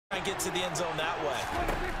and get to the end zone that way.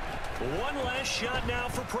 One last shot now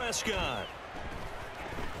for Prescott.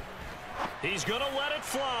 He's going to let it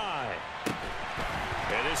fly.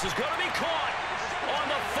 And this is going to be caught. On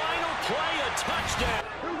the final play, a touchdown.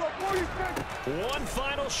 One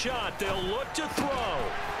final shot. They'll look to throw.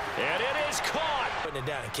 And it is caught. Putting it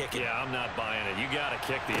down and kicking. Yeah, I'm not buying it. You got to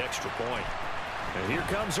kick the extra point. And here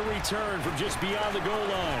comes a return from just beyond the goal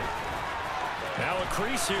line. Now a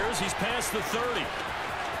crease here as he's past the 30.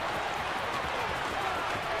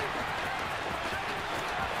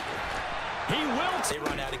 He will. They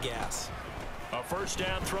run out of gas. A first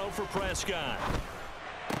down throw for Prescott.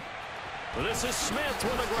 This is Smith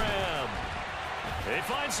with a grab. He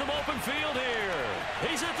finds some open field here.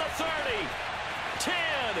 He's at the 30. 10,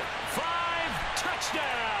 5,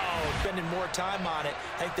 touchdown. Spending more time on it.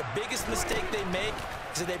 I think the biggest mistake they make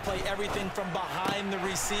is that they play everything from behind the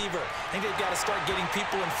receiver. I think they've got to start getting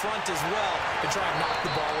people in front as well to try and knock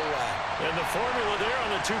the ball away. And the formula there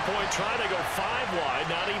on the two-point try, they go 5 wide,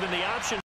 not even the option.